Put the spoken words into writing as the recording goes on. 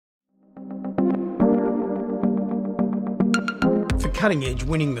Cutting Edge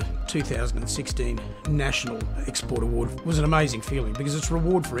winning the 2016 National Export Award was an amazing feeling because it's a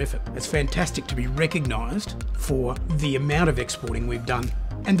reward for effort. It's fantastic to be recognised for the amount of exporting we've done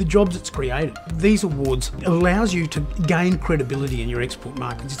and the jobs it's created. These awards allows you to gain credibility in your export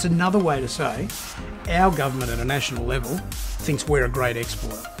markets. It's another way to say our government at a national level thinks we're a great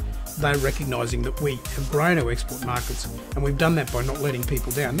exporter. They're recognising that we have grown our export markets and we've done that by not letting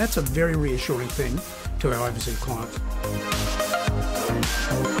people down. That's a very reassuring thing to our overseas clients.